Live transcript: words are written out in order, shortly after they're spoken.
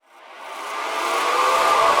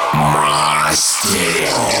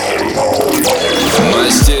Mastereo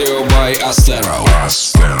by Astero.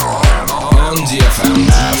 On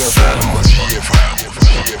DFM.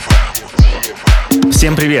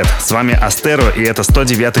 Всем привет! С вами Астеро, и это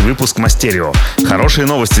 109-й выпуск Мастерио. Хорошие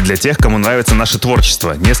новости для тех, кому нравится наше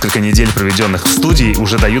творчество. Несколько недель, проведенных в студии,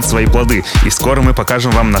 уже дают свои плоды, и скоро мы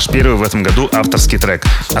покажем вам наш первый в этом году авторский трек.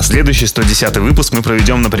 А следующий 110-й выпуск мы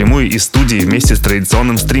проведем напрямую из студии вместе с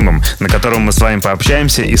традиционным стримом, на котором мы с вами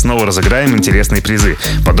пообщаемся и снова разыграем интересные призы.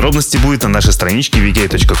 Подробности будет на нашей страничке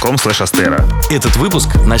vk.com/astero. Этот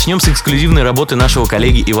выпуск начнем с эксклюзивной работы нашего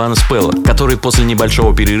коллеги Ивана Спелла, который после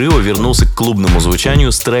небольшого перерыва вернулся к клубному звучанию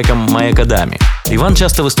с треком «Mayakadami». Иван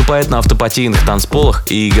часто выступает на автопатийных танцполах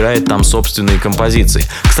и играет там собственные композиции.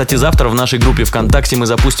 Кстати, завтра в нашей группе ВКонтакте мы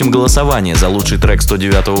запустим голосование за лучший трек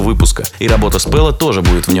 109-го выпуска, и работа Спелла тоже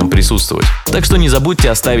будет в нем присутствовать. Так что не забудьте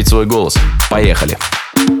оставить свой голос. Поехали!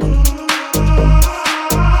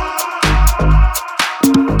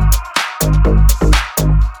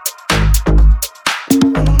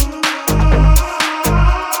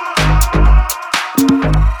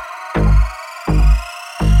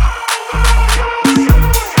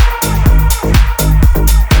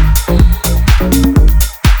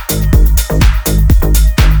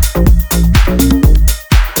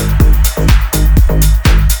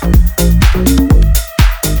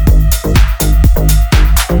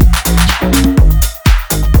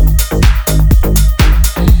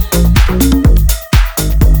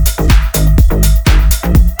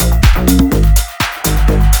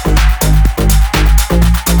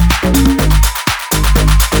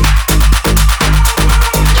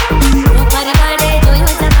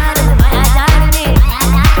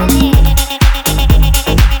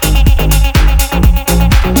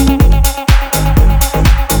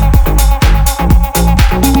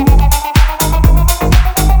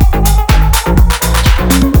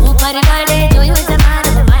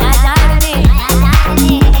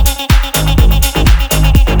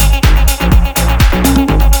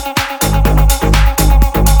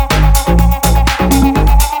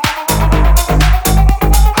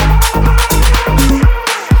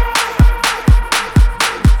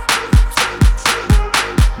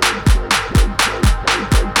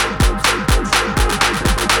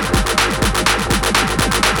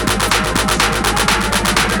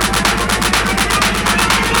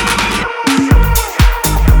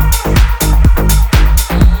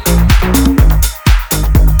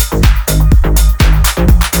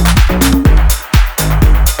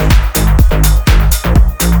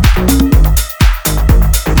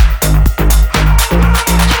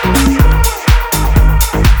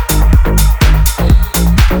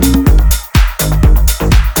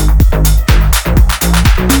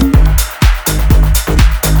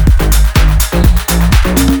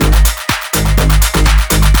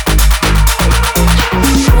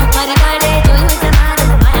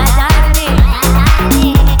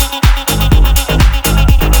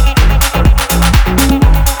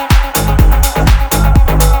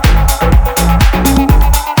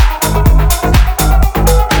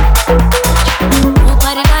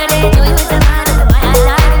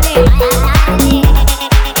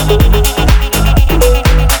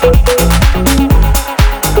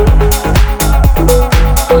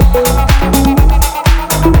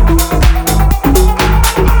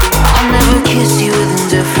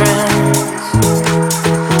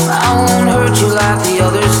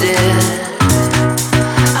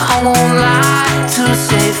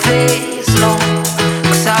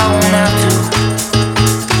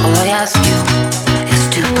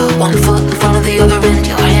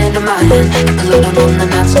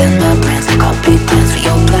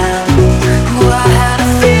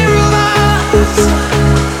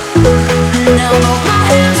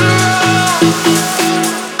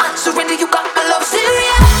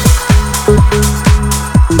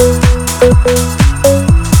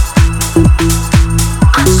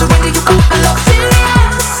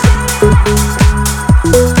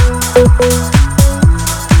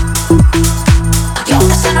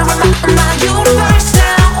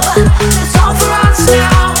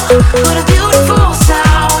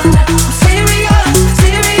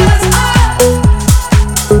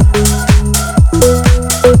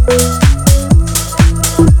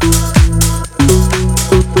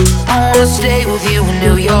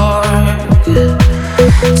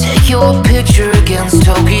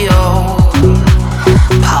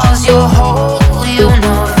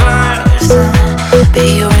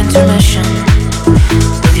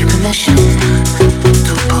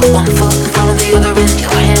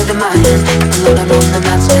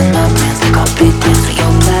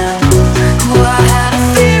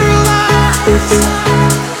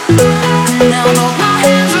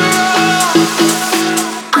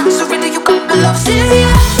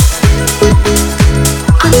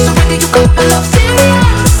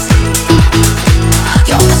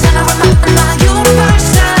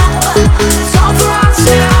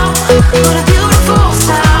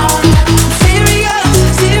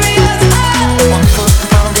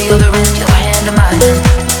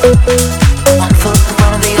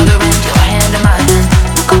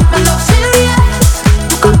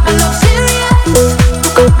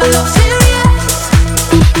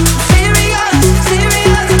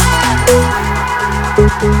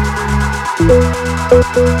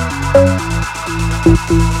 Surrender,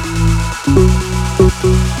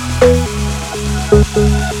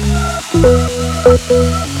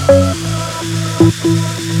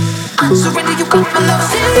 you got my love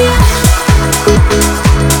serious.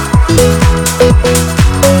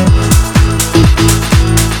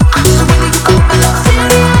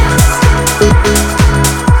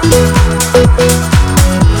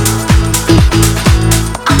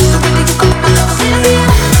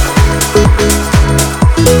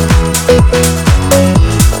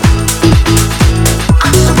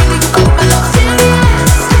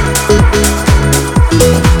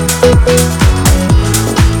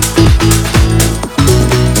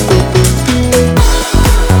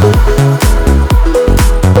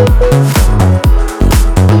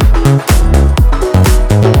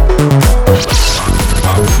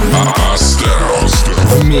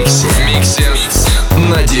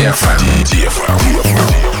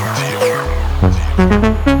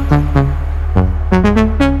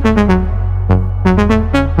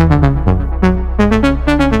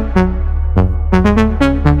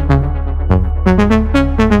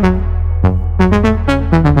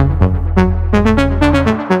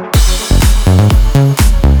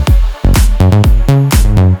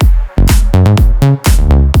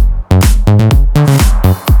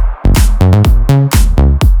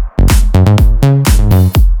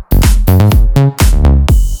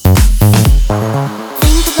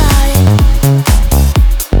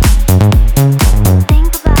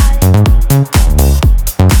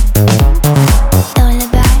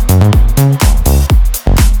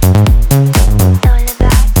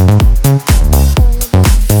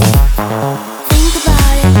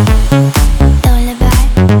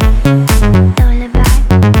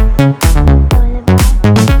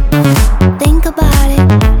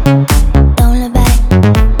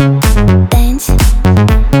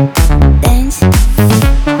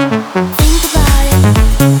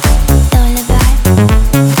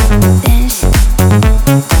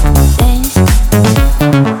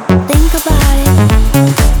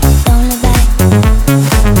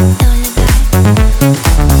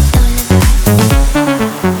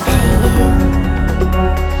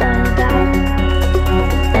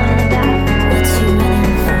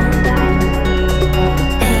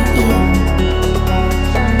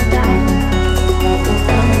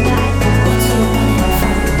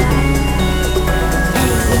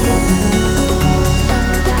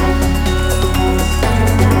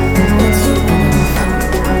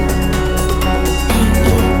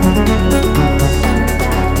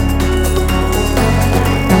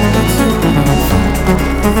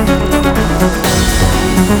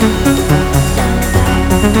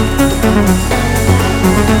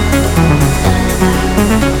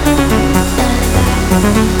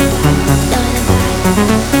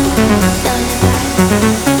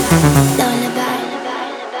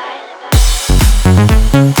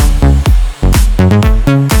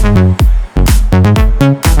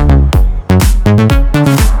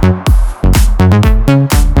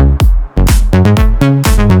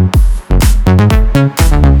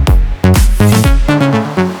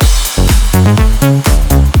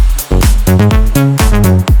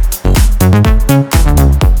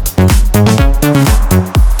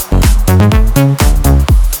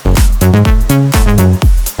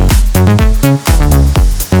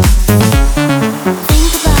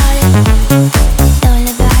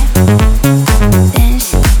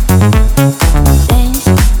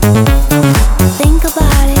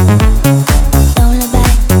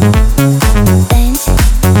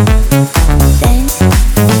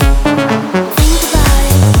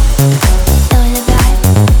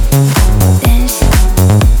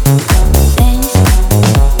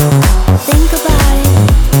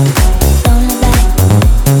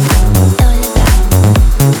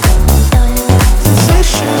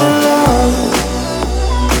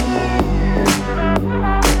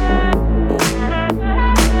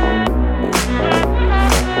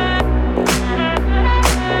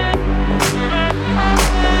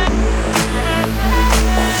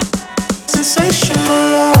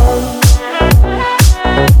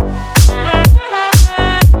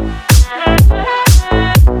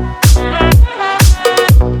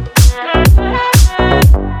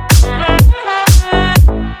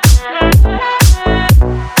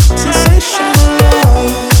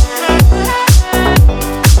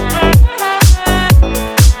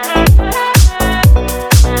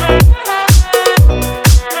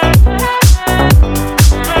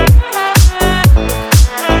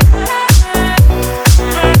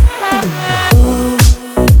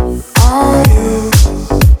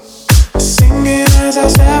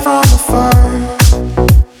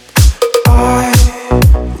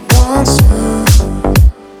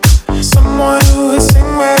 to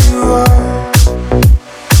sing where you are.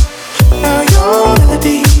 Now your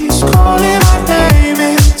melodies calling my name.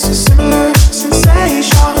 It's a similar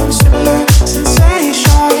sensation, similar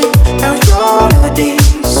sensation. Now your melodies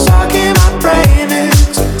stuck in my brain.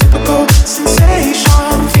 It's a typical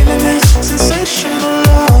sensation, feeling this sensational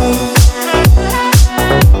love.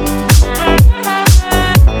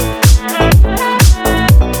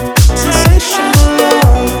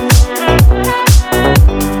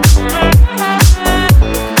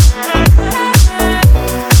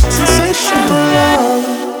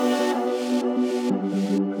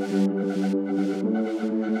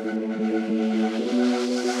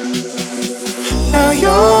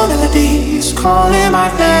 Calling my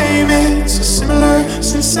name, it's a similar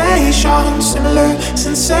sensation, similar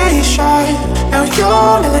sensation. Now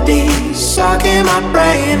your melodies stuck in my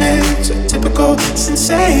brain. It's a typical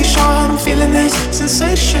sensation, feeling this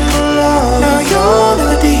sensational love. Now your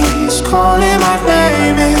melodies calling my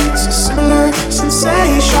name. It's a similar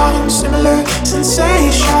sensation, similar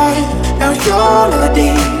sensation. Now your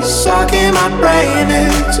melodies stuck in my brain.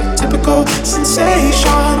 It's a typical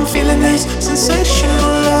sensation, feeling this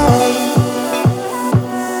sensational love.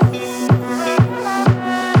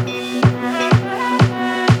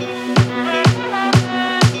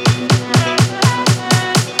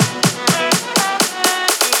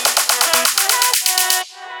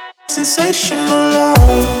 Sensational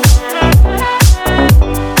love.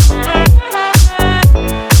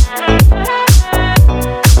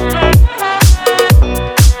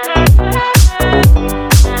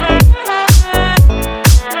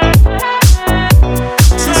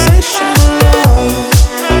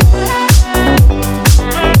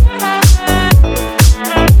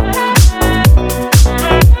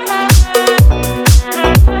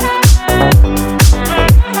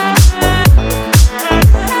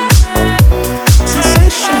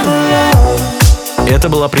 Это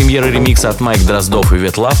была премьера ремикса от Drozdov и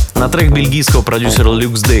VetLove на трек бельгийского продюсера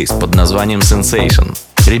Luxx Daze под названием Sensation.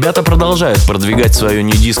 Ребята продолжают продвигать свое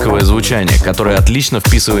нью-дисковое звучание, которое отлично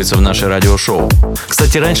вписывается в наше радиошоу.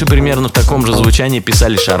 Кстати, раньше примерно в таком же звучании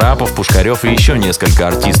писали Шарапов, Пушкарев и еще несколько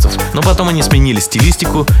артистов. Но потом они сменили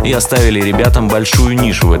стилистику и оставили ребятам большую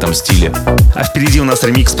нишу в этом стиле. А впереди у нас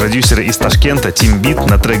ремикс продюсера из Ташкента TimBeat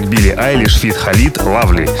на трек Billie Eilish feat. Khalid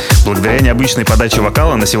 «Lovely». Благодаря необычной подаче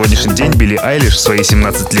вокала на сегодняшний день Billie Eilish в свои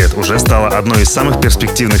 17 лет уже стала одной из самых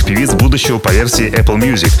перспективных певиц будущего по версии Apple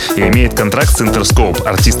Music и имеет контракт с Interscope,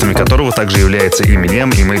 артистами которого также являются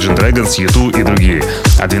Eminem, Imagine Dragons, U2 и другие.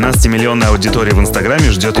 А 12-миллионная аудитория в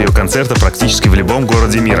Инстаграме ждет ее концерта практически в любом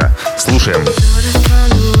городе мира. Слушаем.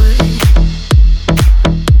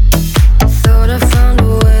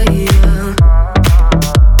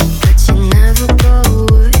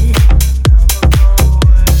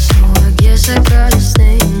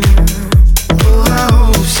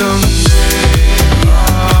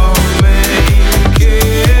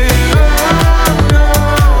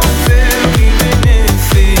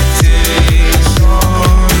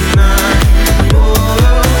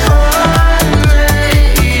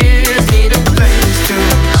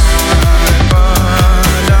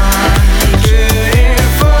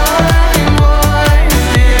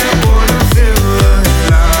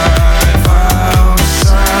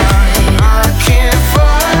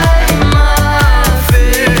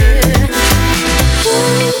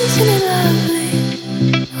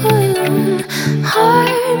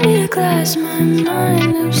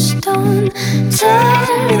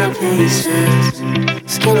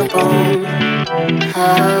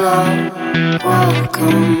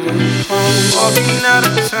 Walking out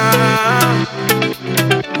of town,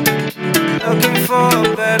 looking for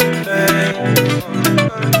a better place.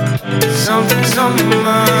 Something's on my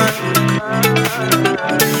mind,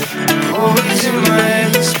 always in my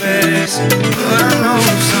head space. But I know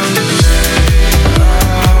someday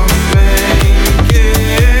I'll make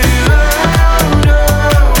it out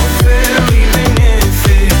of it, even if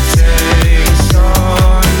it takes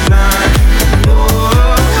all night.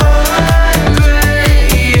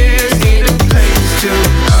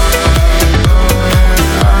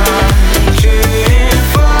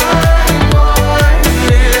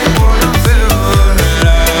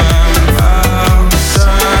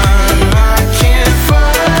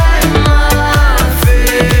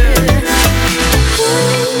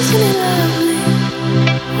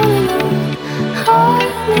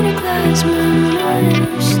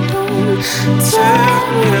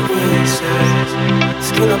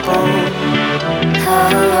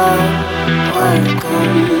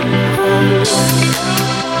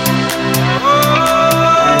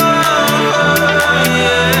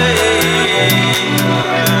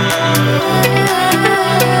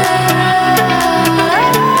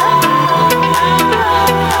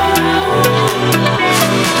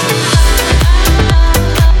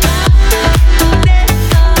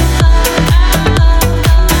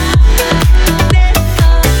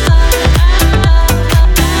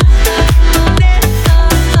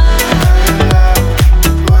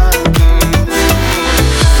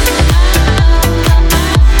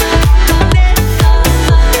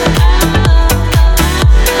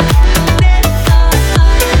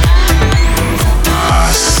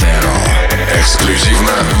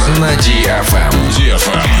 на DFM.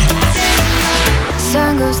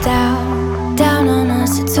 Sun goes down, down on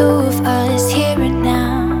us, the two of us here and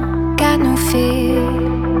now. Got no fear.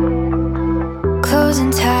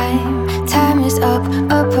 Closing time, time is up,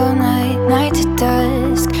 up all night, night to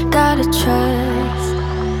dusk. Gotta trust.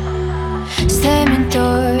 Slamming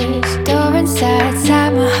doors, door inside,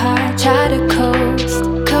 inside my heart. Try to coast,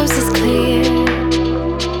 coast is clear.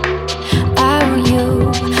 I want you,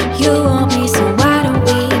 you want me, so why don't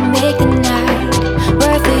we make the night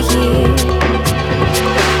worth a year?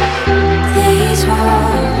 These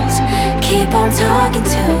walls keep on talking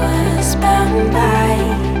to us, bound by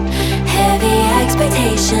heavy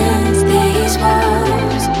expectations. These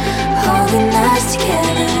walls holding us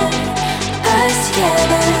together, us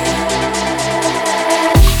together.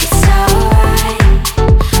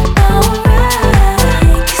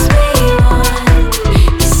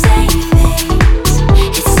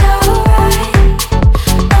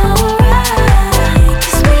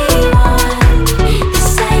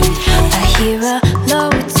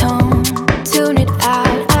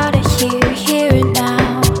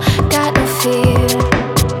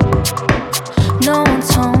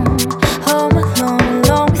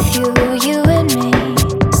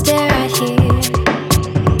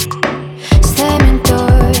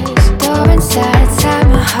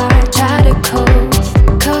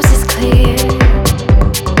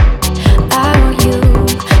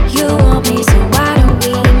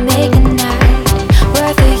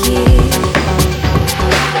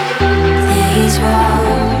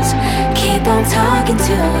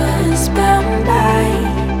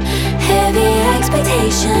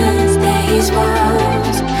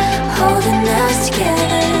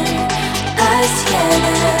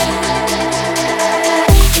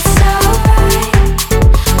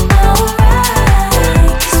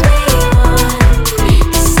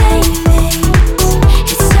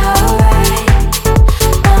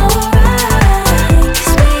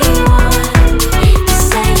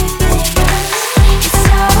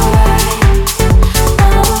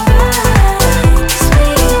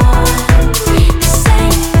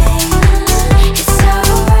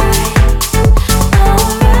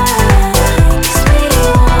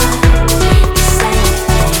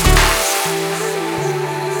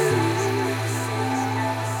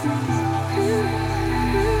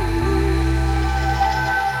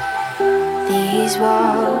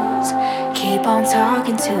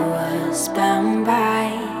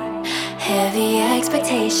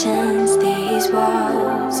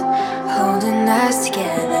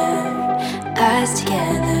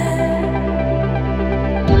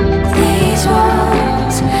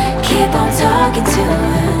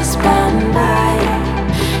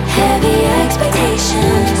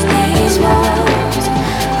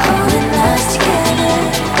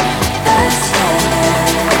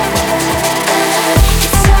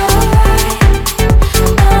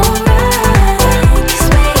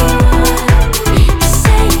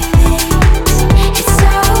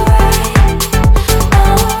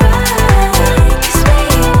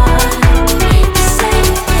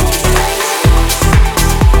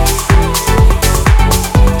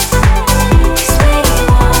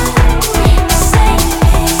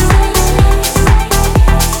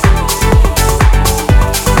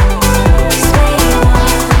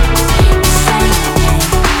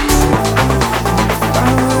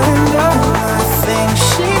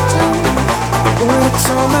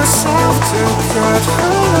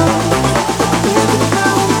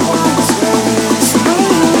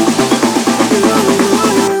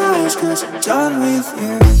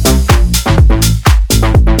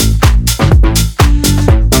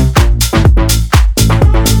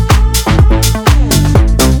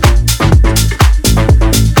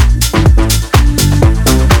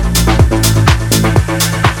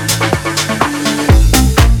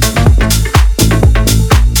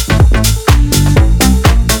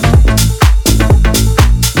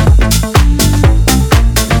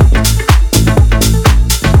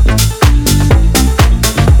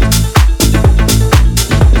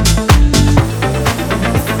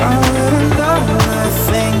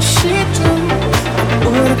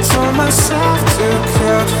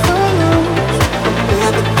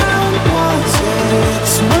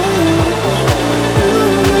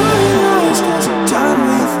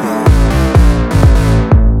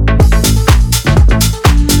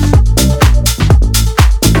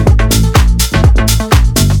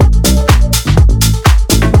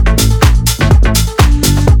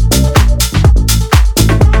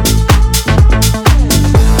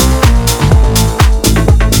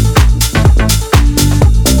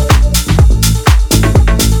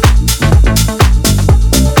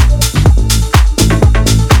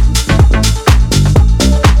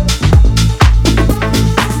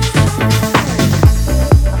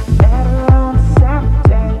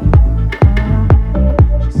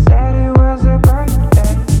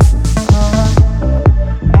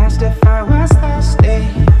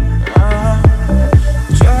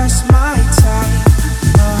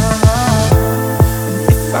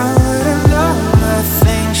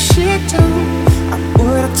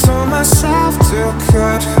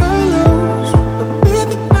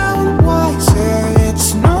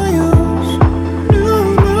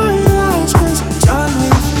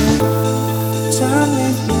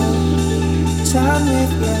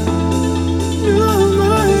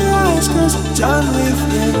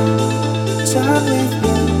 time with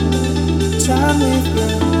you, time with you.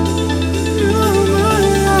 You open my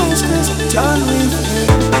eyes 'cause I'm done with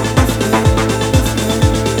you.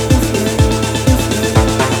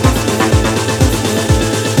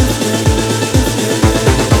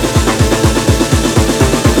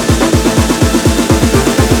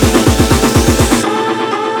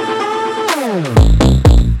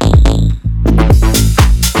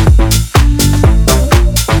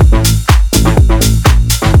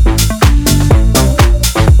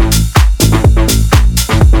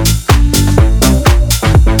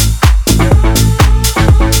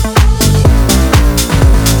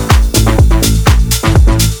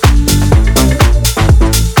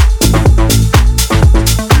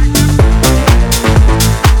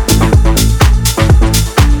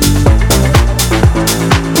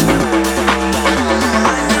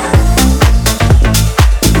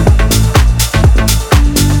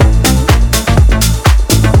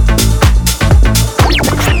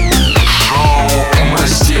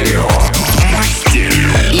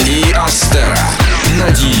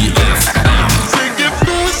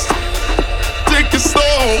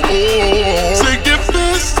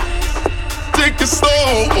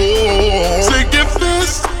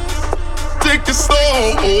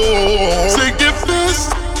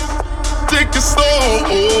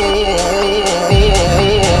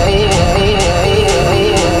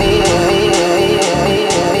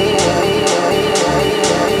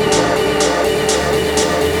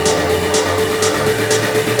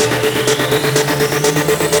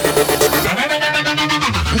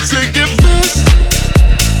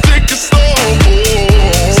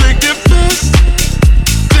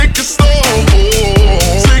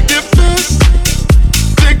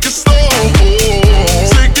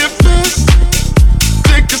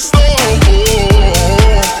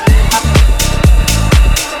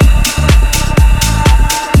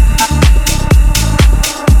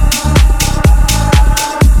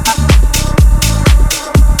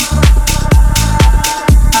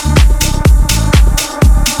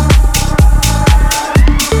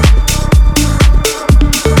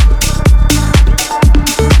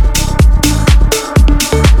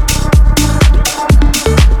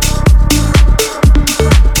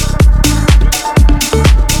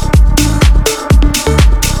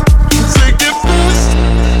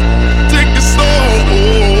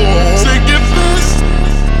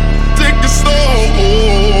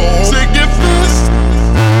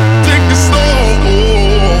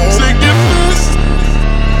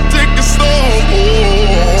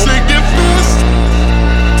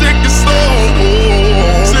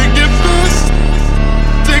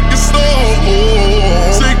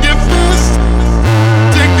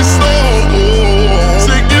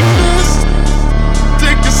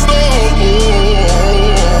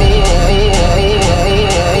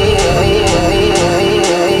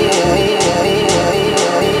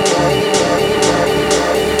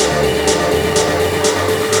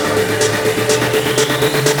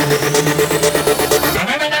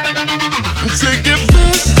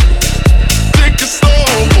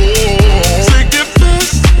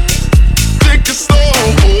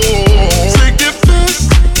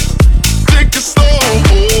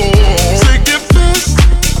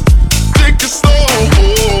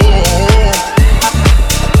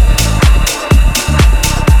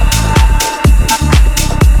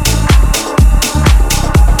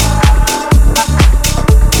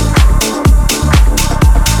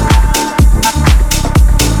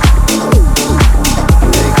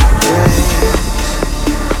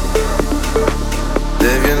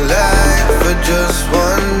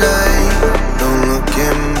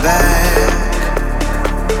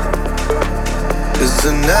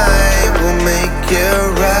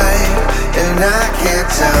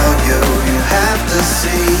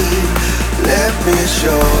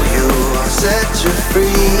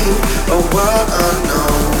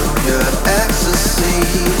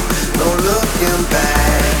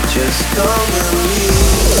 Stop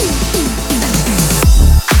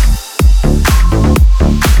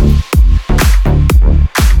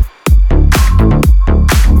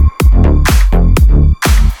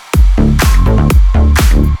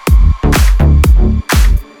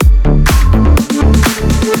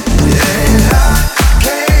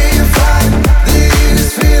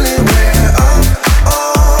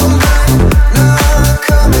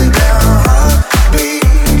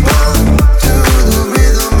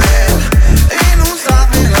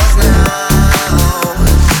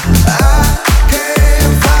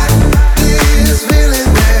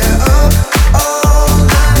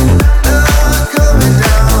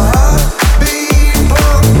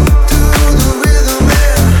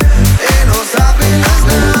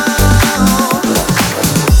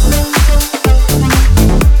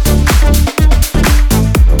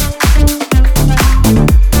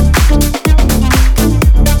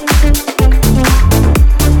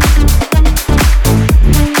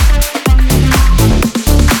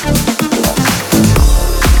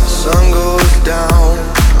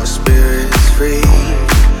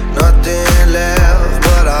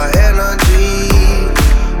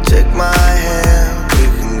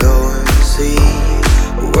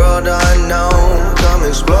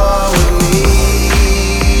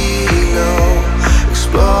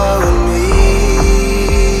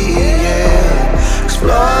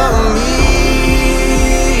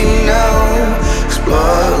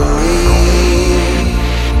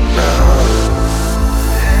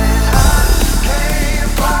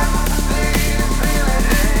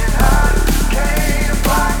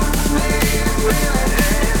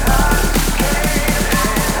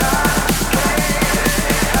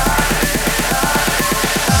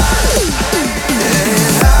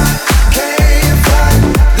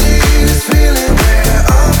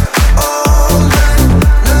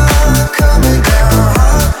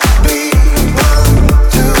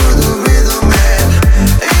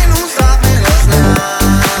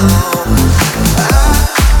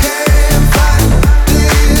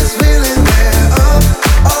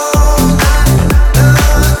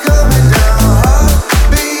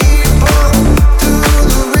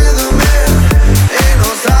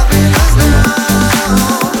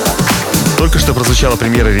прозвучала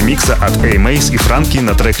премьера ремикса от A-Mase и Франки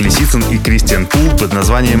на трек Lisitsyn и Cristian Poow под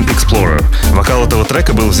названием Explorer. Вокал этого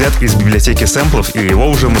трека был взят из библиотеки сэмплов, и его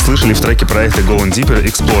уже мы слышали в треке проекта Going Deeper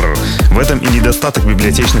Explorer. В этом и недостаток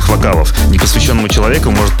библиотечных вокалов. Непосвященному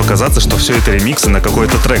человеку может показаться, что все это ремиксы на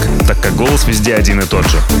какой-то трек, так как голос везде один и тот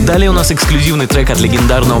же. Далее у нас эксклюзивный трек от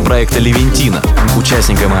легендарного проекта Левентина.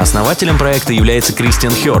 Участником и основателем проекта является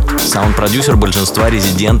Cristian, саунд-продюсер большинства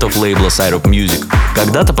резидентов лейбла Syrup Music.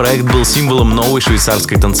 Когда-то проект был символом новой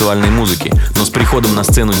швейцарской танцевальной музыки, но с приходом на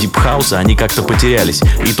сцену дип-хауса они как-то потерялись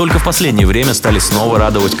и только в последнее время стали снова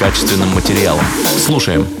радовать качественным материалом.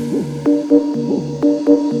 Слушаем.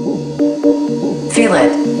 Feel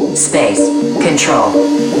it, space, control,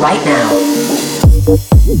 right now.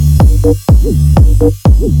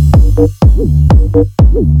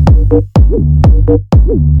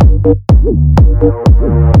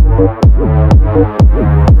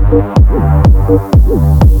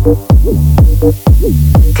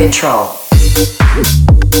 Control.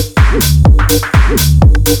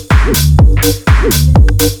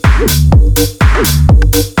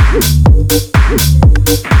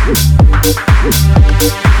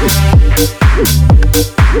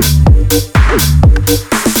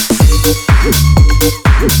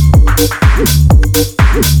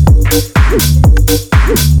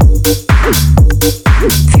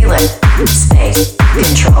 Feel it, space,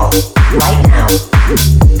 control, right now.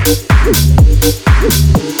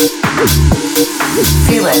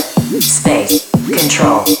 Feel it, space,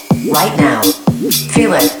 control, right now.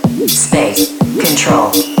 Feel it, space,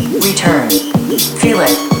 control, return. Feel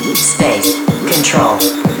it, space, control,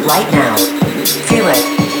 right now. Feel it,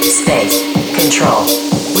 space, control,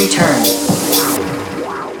 return.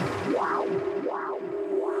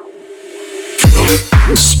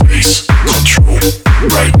 Space control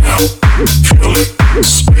right now. Feel it.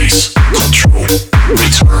 Space control.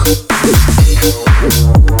 Return.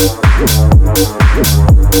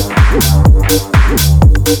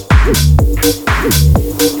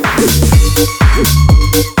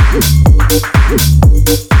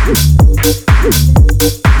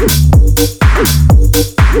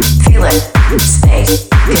 Feel it, space,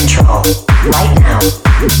 control, right now.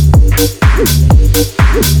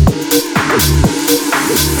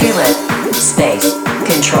 Feel it, space,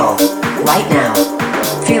 control, right now.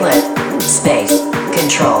 Feel it, space,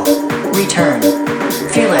 control, return.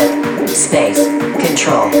 Feel it, space,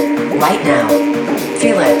 control, right now.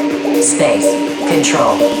 Feel it, space,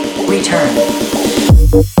 control, return.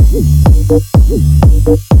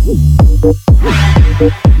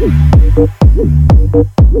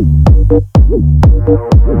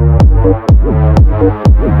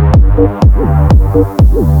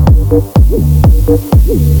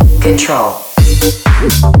 Control.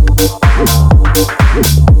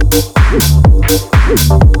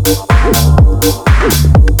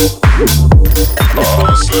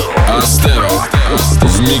 Astero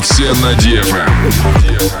в миксе на DFM.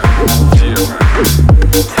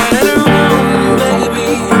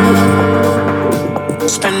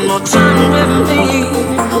 Spend more time with me.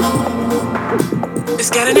 It's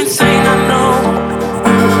getting insane, I know.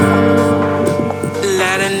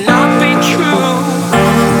 Let it not be true.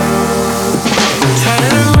 Turn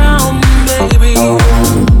it around, baby.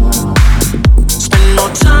 Spend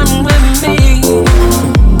more time with me.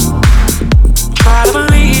 Try to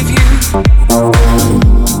believe you.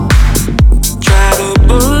 Try to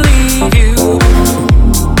believe you.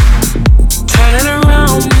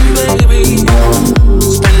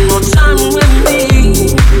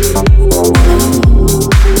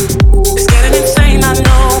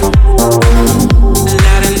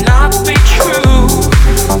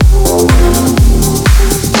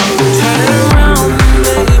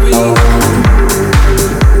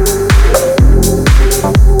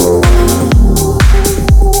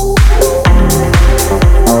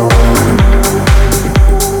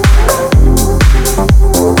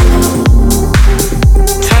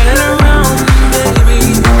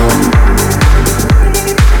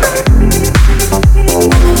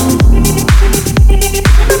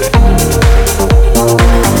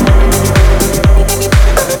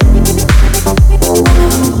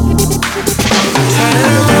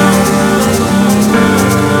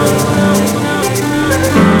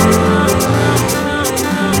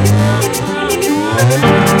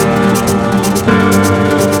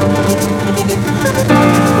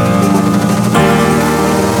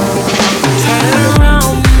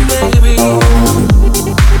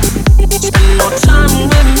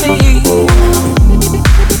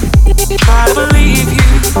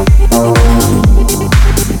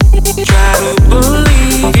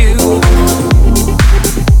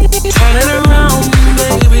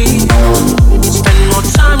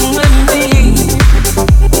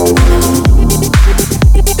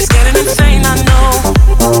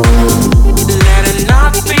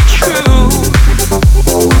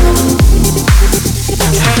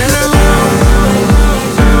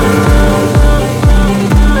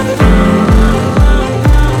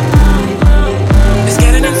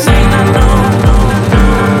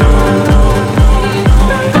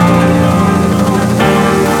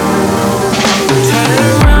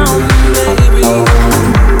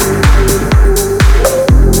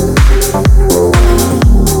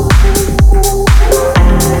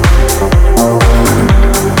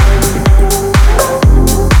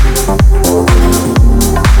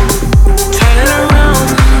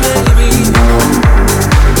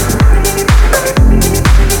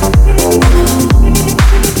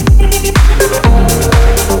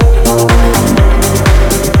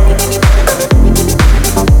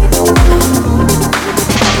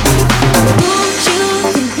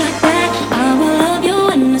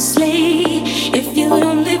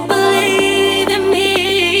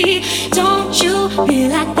 be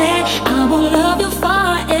like that, I will love you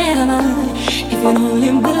forever. If you only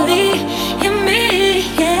believe in me,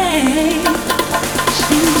 yeah.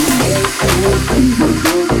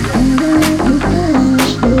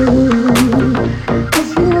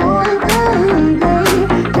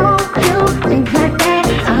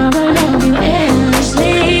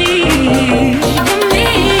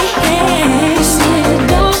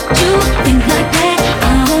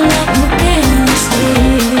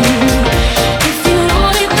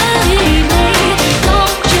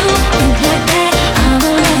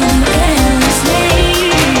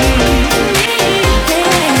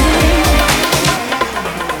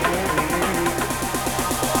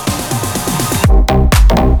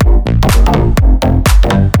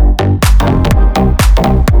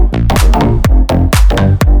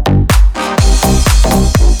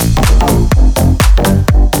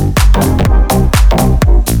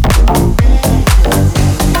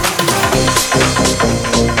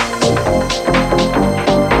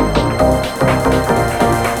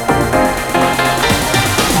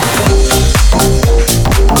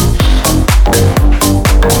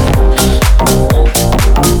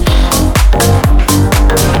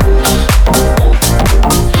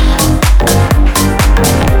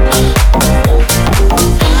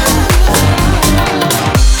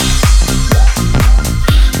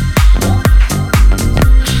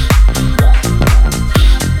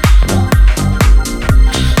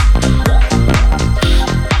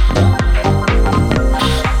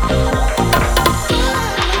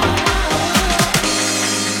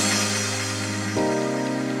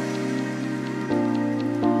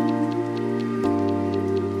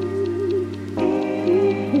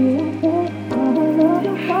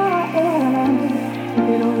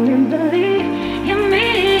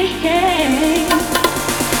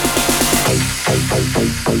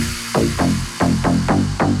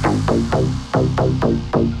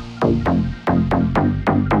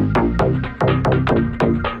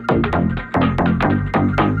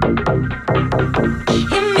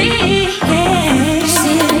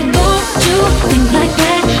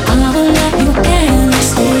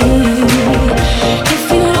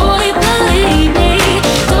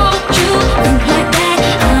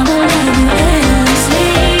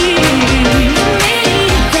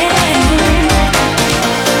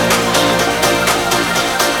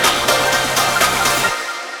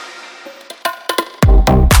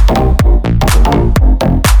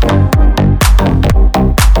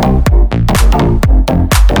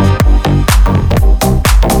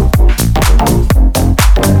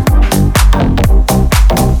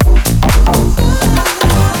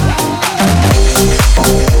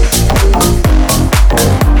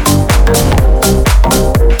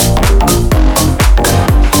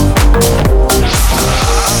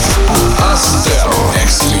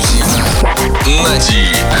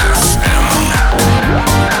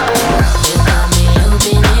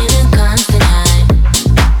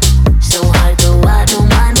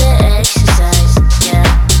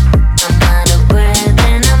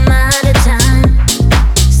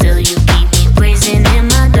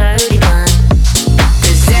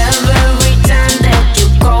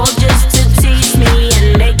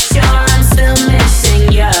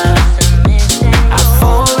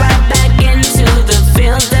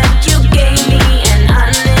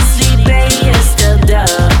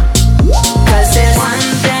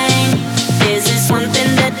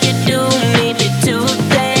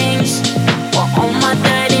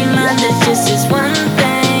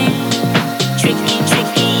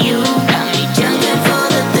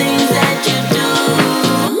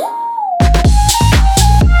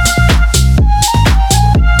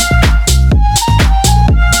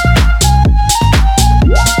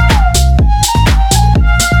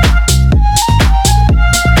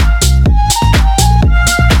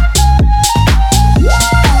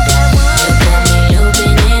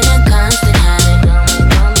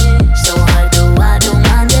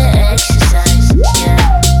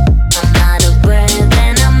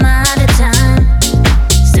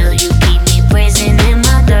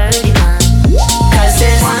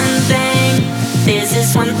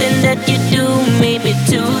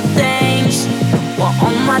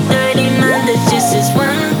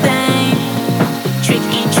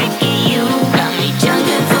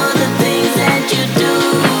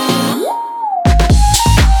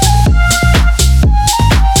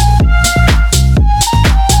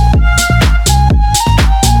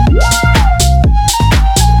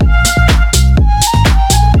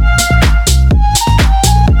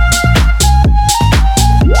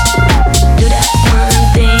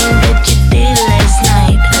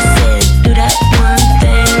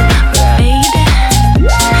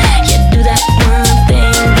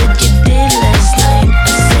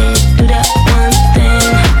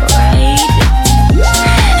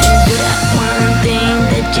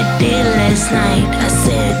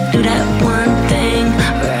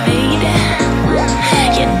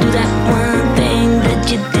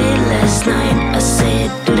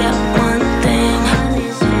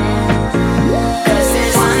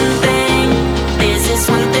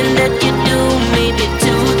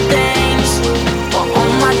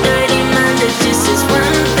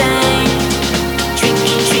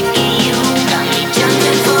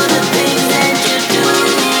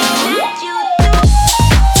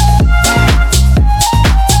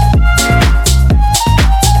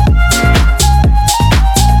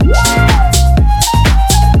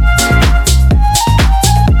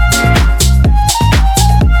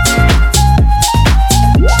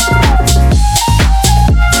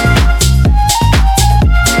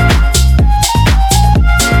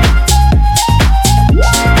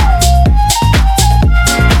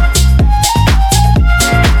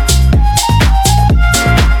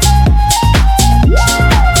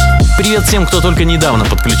 кто только недавно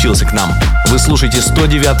подключился к нам. Вы слушаете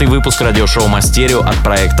 109-й выпуск радиошоу Mastereo от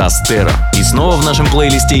проекта Astero. И снова в нашем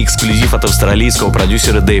плейлисте эксклюзив от австралийского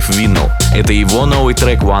продюсера VetLove. Это его новый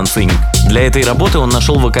трек One Thing. Для этой работы он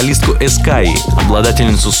нашел вокалистку Эскаи,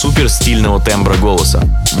 обладательницу супер стильного тембра голоса.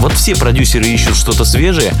 Вот все продюсеры ищут что-то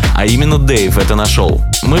свежее, а именно Дэйв это нашел.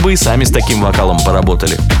 Мы бы и сами с таким вокалом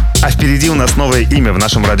поработали. А впереди у нас новое имя в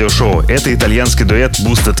нашем радиошоу. Это итальянский дуэт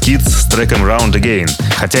Boosted Kids с треком Round Again.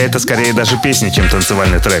 Хотя это скорее даже песня, чем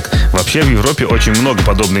танцевальный трек. Вообще в Европе очень много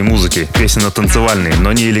подобной музыки. Песенно-танцевальной,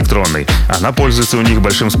 но не электронной. Она пользуется у них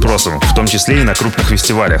большим спросом, в том числе и на крупных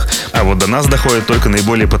фестивалях. А вот до нас доходят только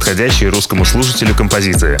наиболее подходящие русскому слушателю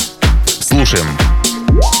композиции. Слушаем.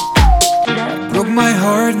 Broke my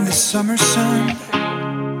heart in the summer sun.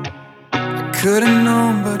 Could've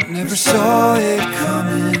known but never saw it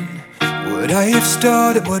coming. Would I have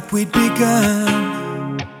started what we'd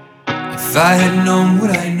begun if I had known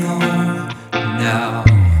what I know now?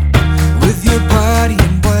 With your body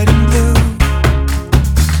in white and blue,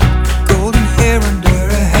 golden hair under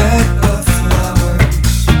a hat of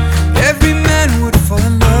flowers, every man would fall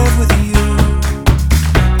in love with you.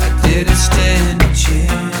 I didn't stand a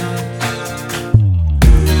chance.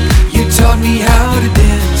 You taught me how to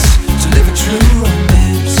dance, to live a true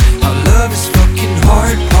romance. Our love is fucking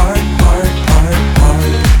hard, hard, hard, hard,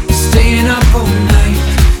 hard. Staying up all night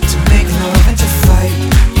to make love and to fight.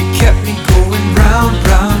 You kept me going round,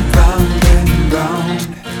 round, round and round,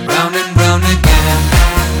 round and round again.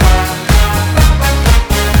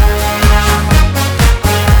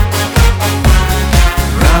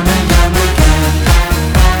 Round and round again.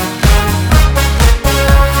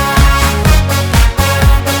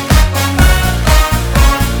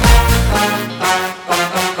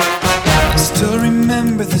 I still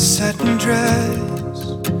remember the satin dress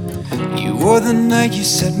you wore the night you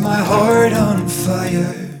set my heart on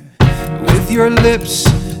fire. With your lips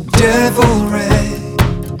devil red,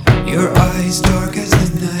 your eyes dark as the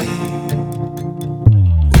night.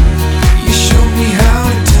 You showed me how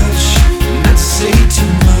to touch, not to say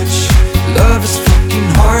too much. Love is fucking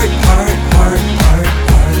hard, hard, hard, hard,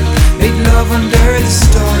 hard. Made love under the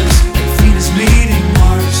stars, like Venus meeting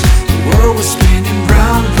Mars. The world was spinning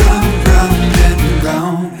round, round, round and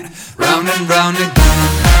round, round and round again.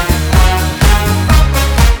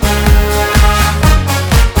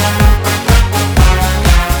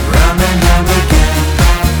 Round and round again.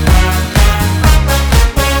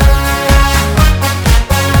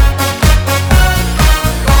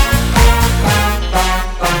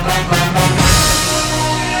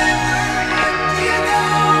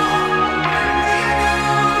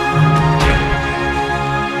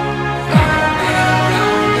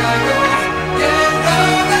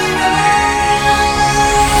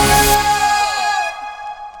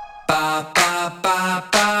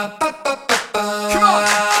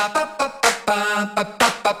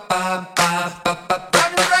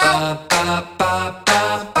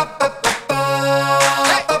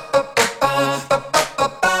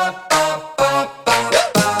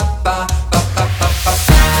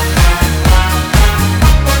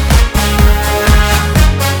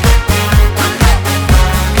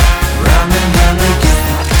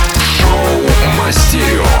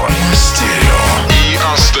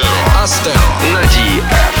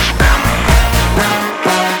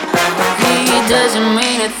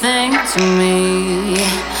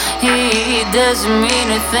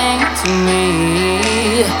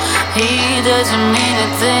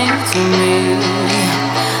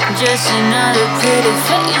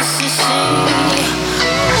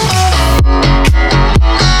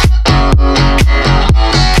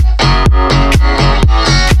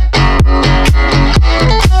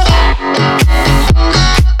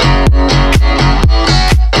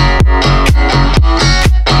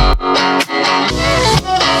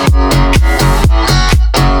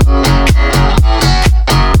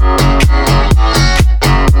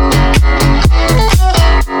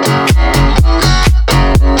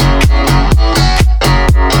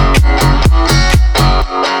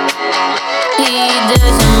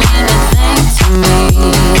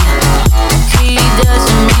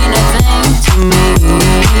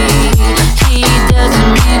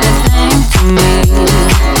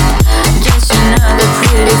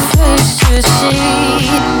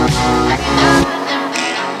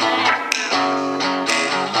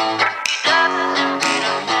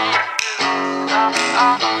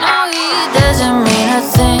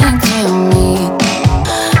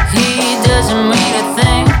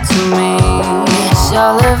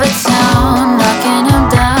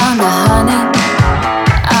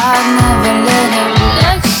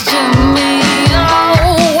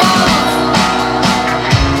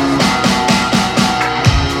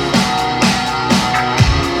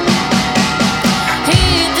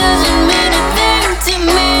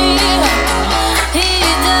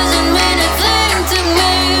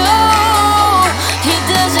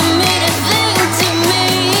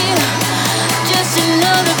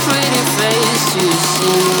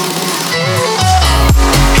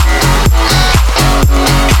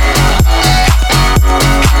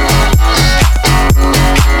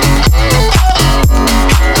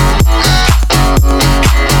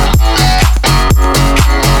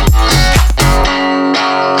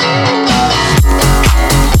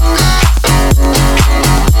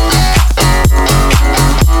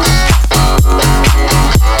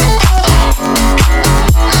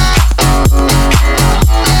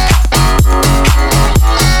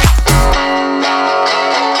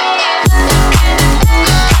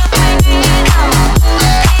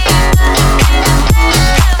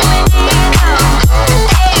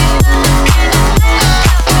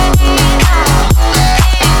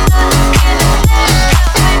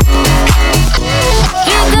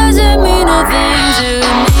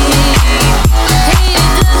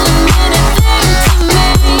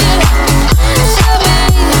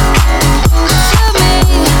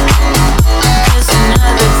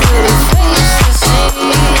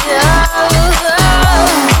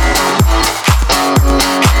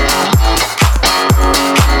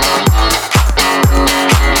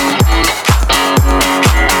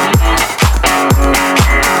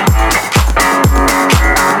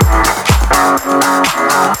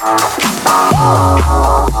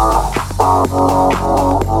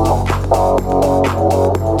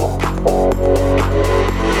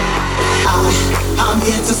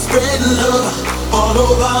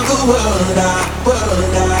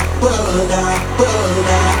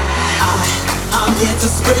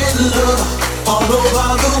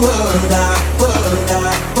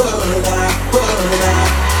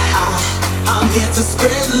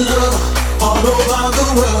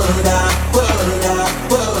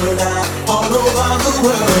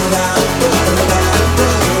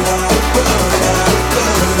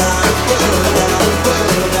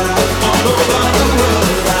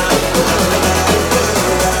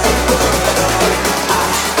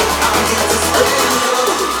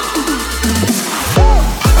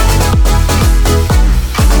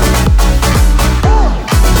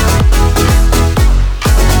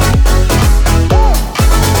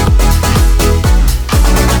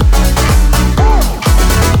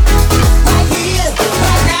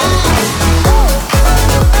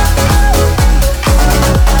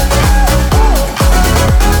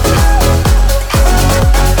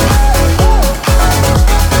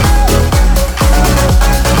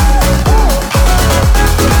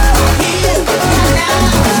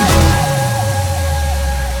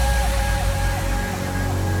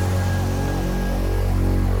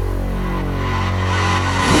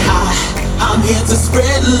 I'm here to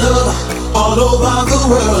spread love all over the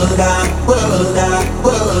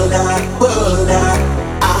world.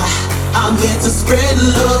 I'm here to spread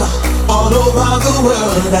love all over the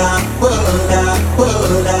world. All over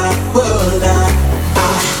the world.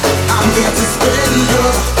 I'm here to spread love all over the world. I'm here to spread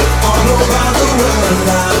love all over the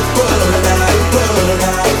world.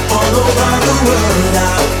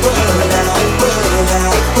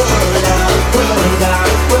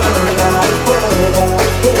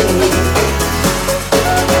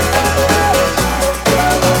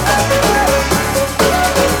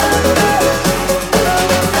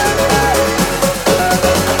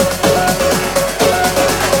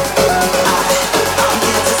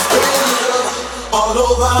 All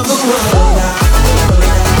over the world.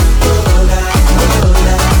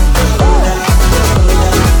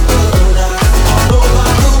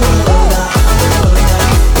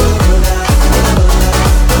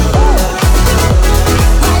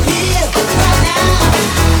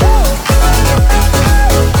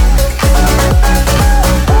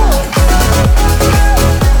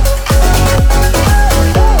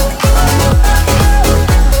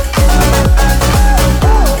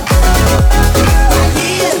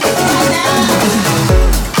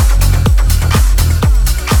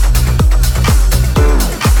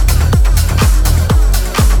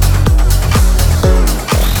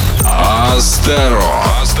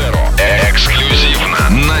 Astero. Эксклюзивно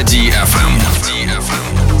на DFM.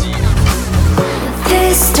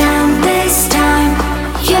 This time,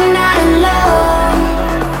 you're not alone.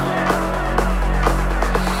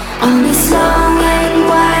 On this long and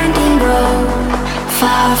winding road,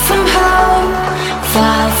 far from home,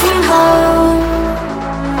 far from home.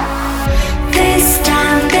 This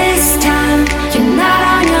time, you're not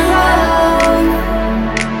on your own.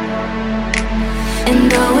 And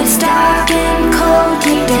though it's dark and cold,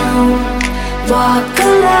 you don't walk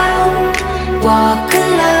alone, walk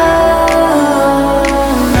alone.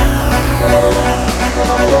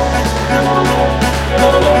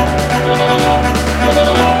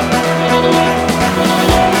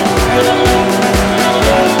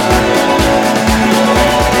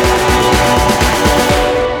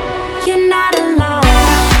 You're not alone.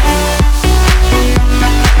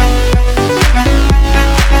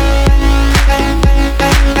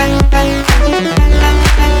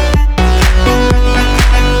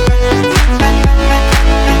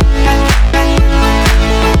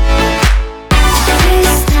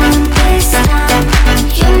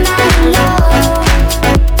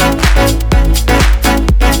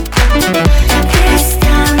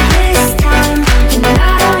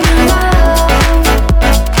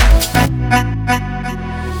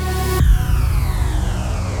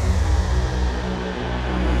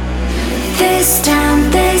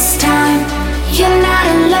 This time, you're not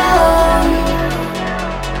alone.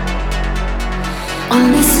 On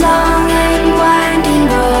this long and winding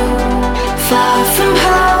road, far from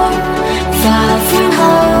home, far from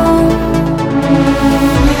home.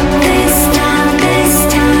 This time,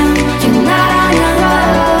 you're not on your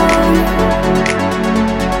own.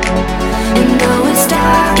 And though it's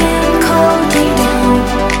dark and cold, you don't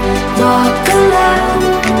walk alone,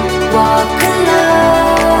 walk alone.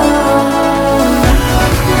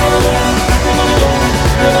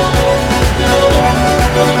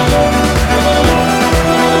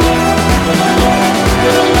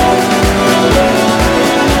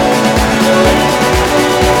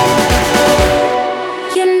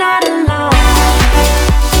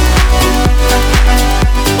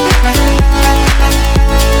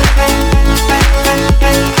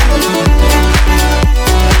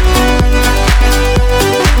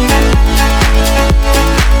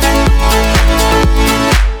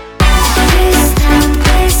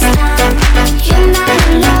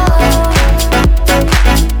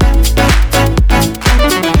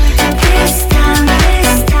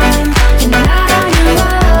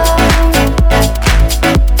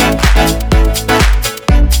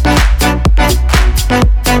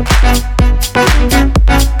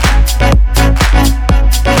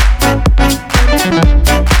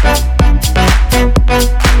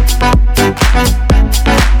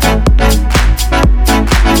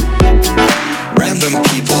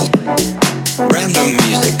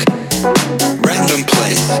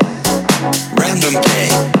 place, random day,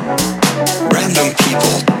 random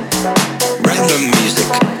people, random music,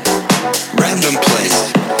 random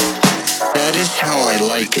place. That is how I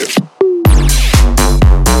like it.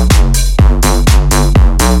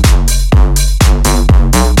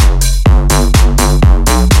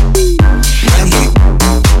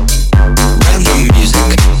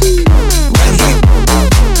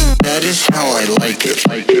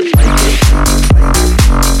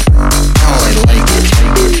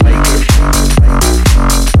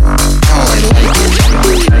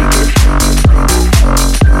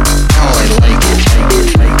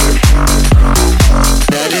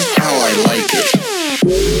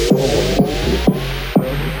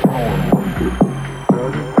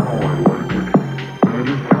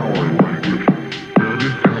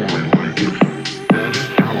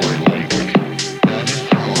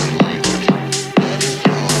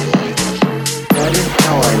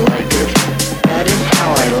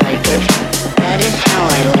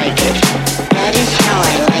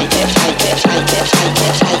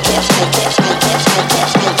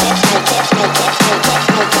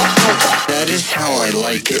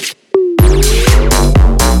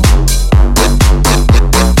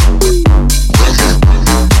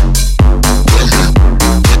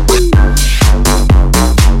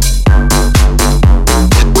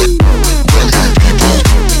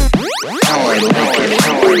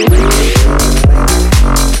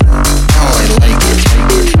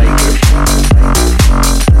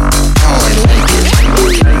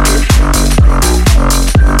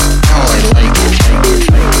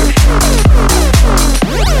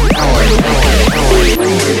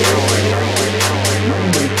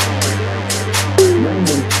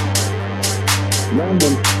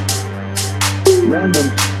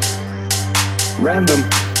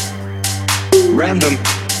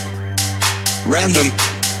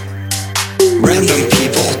 Random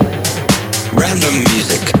people, random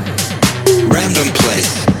music, random place,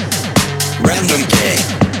 random day,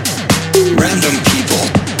 random people,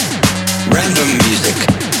 random music,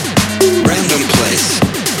 random place.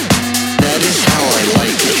 That is how I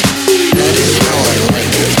like it. That is how I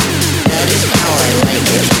like it. That is how I like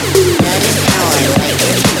it. That is how I like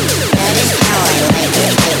it. That is how I like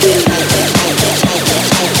it.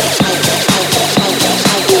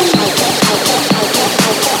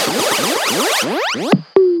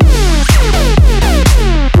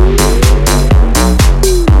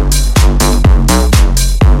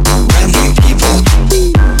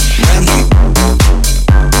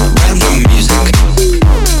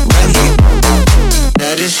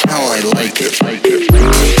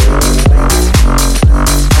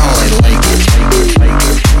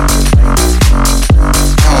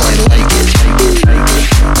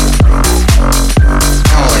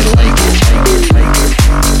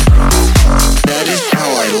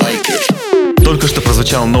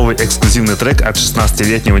 Прозвучал новый эксклюзивный трек от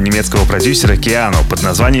 16-летнего немецкого продюсера Cassian под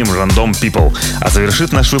названием Random People. А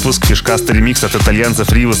завершит наш выпуск фишкастый ремикс от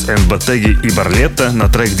итальянцев Ривас, Bottega и Barletta на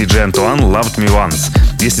трек диджей Антуан Loved Me Once.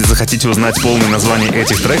 Если захотите узнать полное название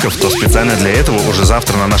этих треков, то специально для этого уже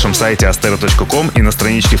завтра на нашем сайте astero.com и на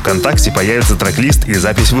страничке ВКонтакте появится трек-лист и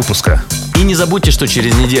запись выпуска. И не забудьте, что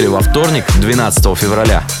через неделю во вторник, 12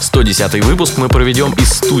 февраля, 110-й выпуск мы проведем из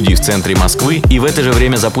студии в центре Москвы и в это же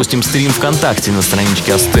время запустим стрим ВКонтакте на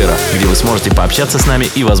страничке Astero, где вы сможете пообщаться с нами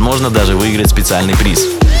и, возможно, даже выиграть специальный приз.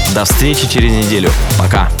 До встречи через неделю.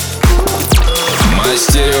 Пока.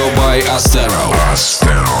 Mastereo by Astero.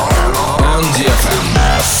 On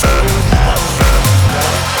DFM.